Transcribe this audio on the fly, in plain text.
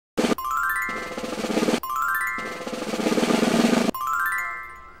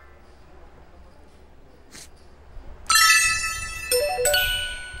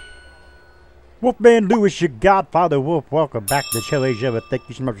Wolfman Lewis, your Godfather Wolf. Welcome back to the show, Asia. Thank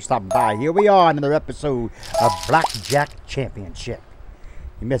you so much for stopping by. Here we are, another episode of Blackjack Championship.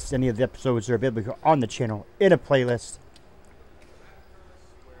 If you missed any of the episodes, they're available on the channel in a playlist.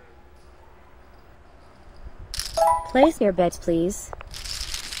 Place your bets, please.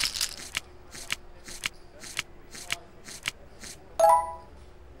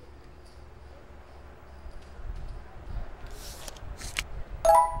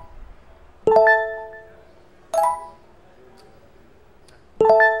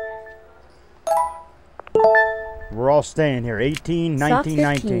 We're all staying here. 18, 19,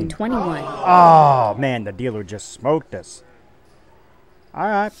 19. 21. Oh, man, the dealer just smoked us. All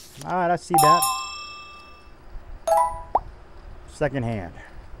right, I see that. Second hand.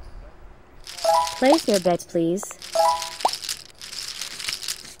 Place your bets, please.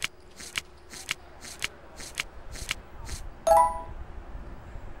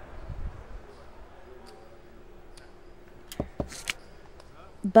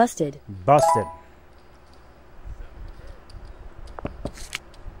 Busted. Busted.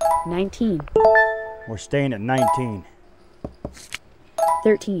 19. We're staying at 19.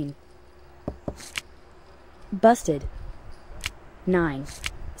 13. Busted. 9.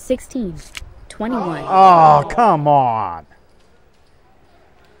 16. 21. Oh, come on.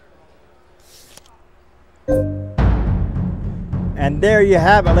 And there you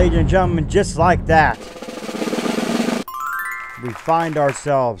have it, ladies and gentlemen, just like that. We find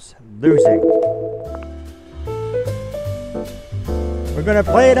ourselves losing. We're going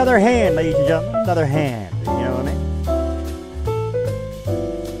to play another hand, ladies and gentlemen. Another hand. You know what I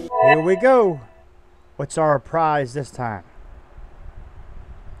mean? Here we go. What's our prize this time?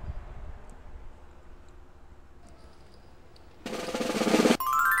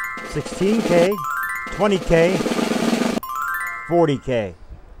 $16K, $20K, $40K.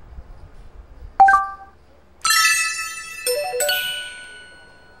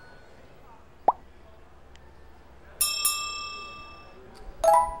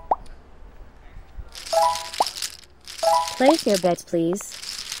 Place your bets, please.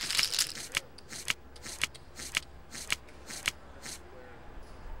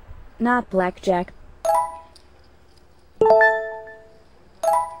 Not blackjack.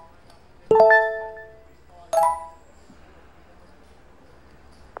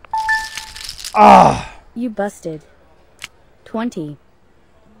 Ah! You busted. 20.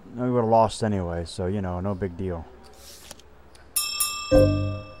 We would have lost anyway, so, you know, no big deal.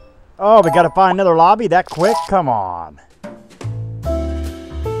 Oh, we got to find another lobby that quick? Come on.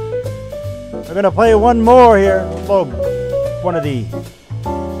 We're going to play one more here. One of the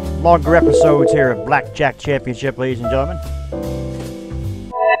longer episodes here of Blackjack Championship, ladies and gentlemen.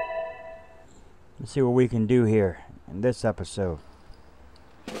 Let's see what we can do here in this episode.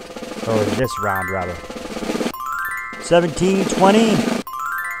 Or in this round, rather. 17, 20,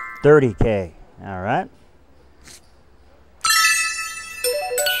 30K. All right.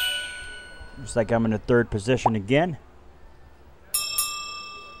 Looks like I'm in the third position again.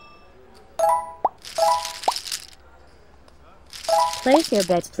 Place your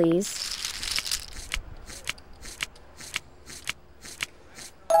bets, please.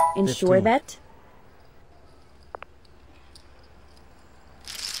 Ensure 15. bet.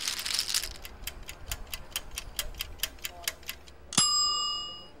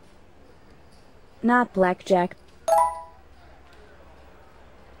 Not blackjack.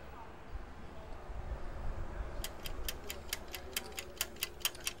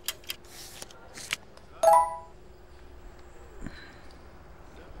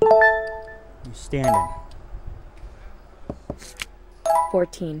 He's standing.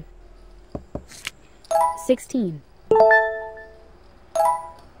 14. 16.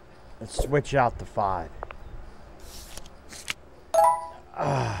 Let's switch out the 5.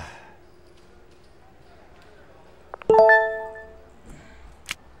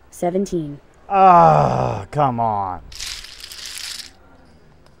 17. Ah, come on.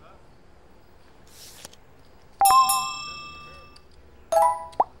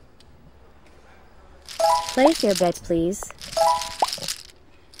 Place your bets, please.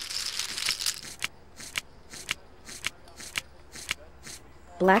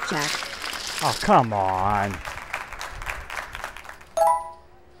 Blackjack. Oh, come on.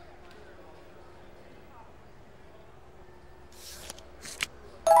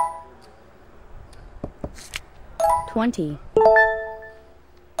 $20.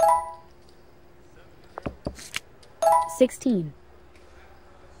 16.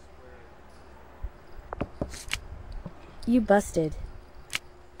 You busted.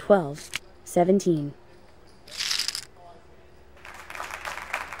 12. 17.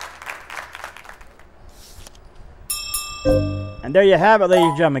 And there you have it, ladies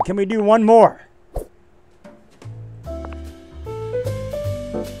and gentlemen. Can we do one more?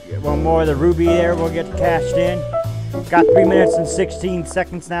 Get one more of the ruby there. We'll get cashed in. Got 3 minutes and 16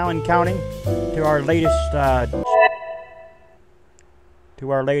 seconds now and counting to our latest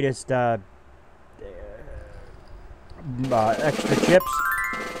extra chips.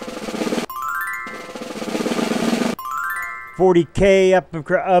 40K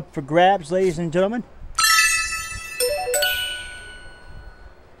up for grabs, ladies and gentlemen.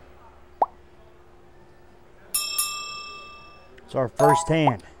 It's our first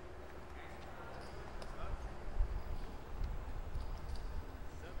hand.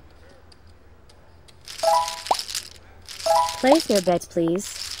 Place your bets,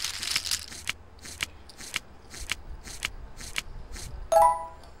 please.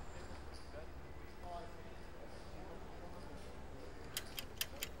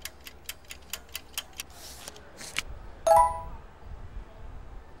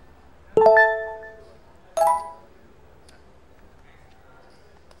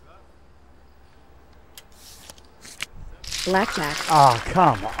 Blackjack. Oh,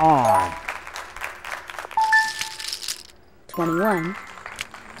 come on. 21,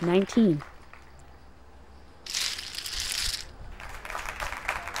 19.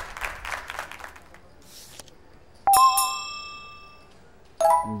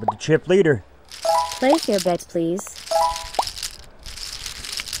 But the chip leader. Place your bets, please.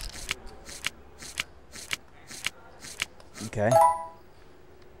 Okay.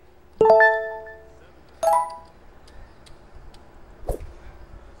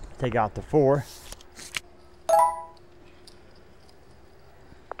 Take out the 4.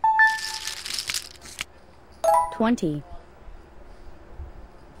 $20.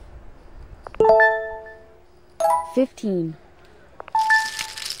 15.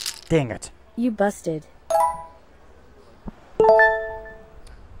 Dang it. You busted.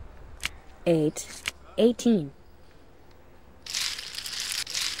 8. 18.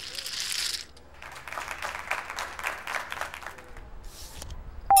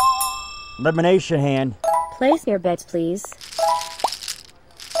 Elimination hand. Place your bets, please.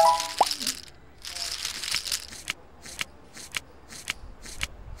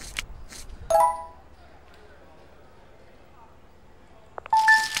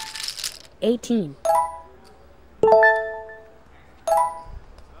 $18.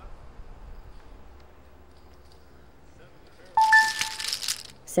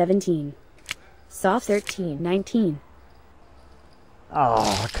 17. Soft 13. 19.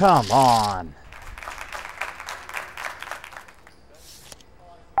 Oh, come on.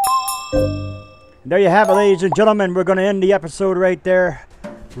 There you have it, ladies and gentlemen. We're going to end the episode right there.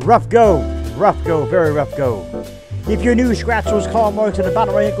 Rough go, very rough go. If you're new, scratch those call marks at the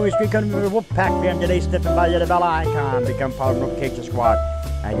bottom right hand screen. Come to the Wolfpack fam today, sniffing by the bell icon. Become part of the notification squad.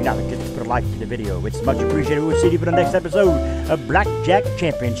 And do not forget to put a like to the video. It's much appreciated. We'll see you for the next episode of Blackjack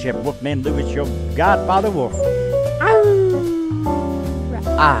Championship. Wolfman Lewis, your Godfather Wolf.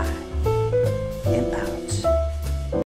 Ah.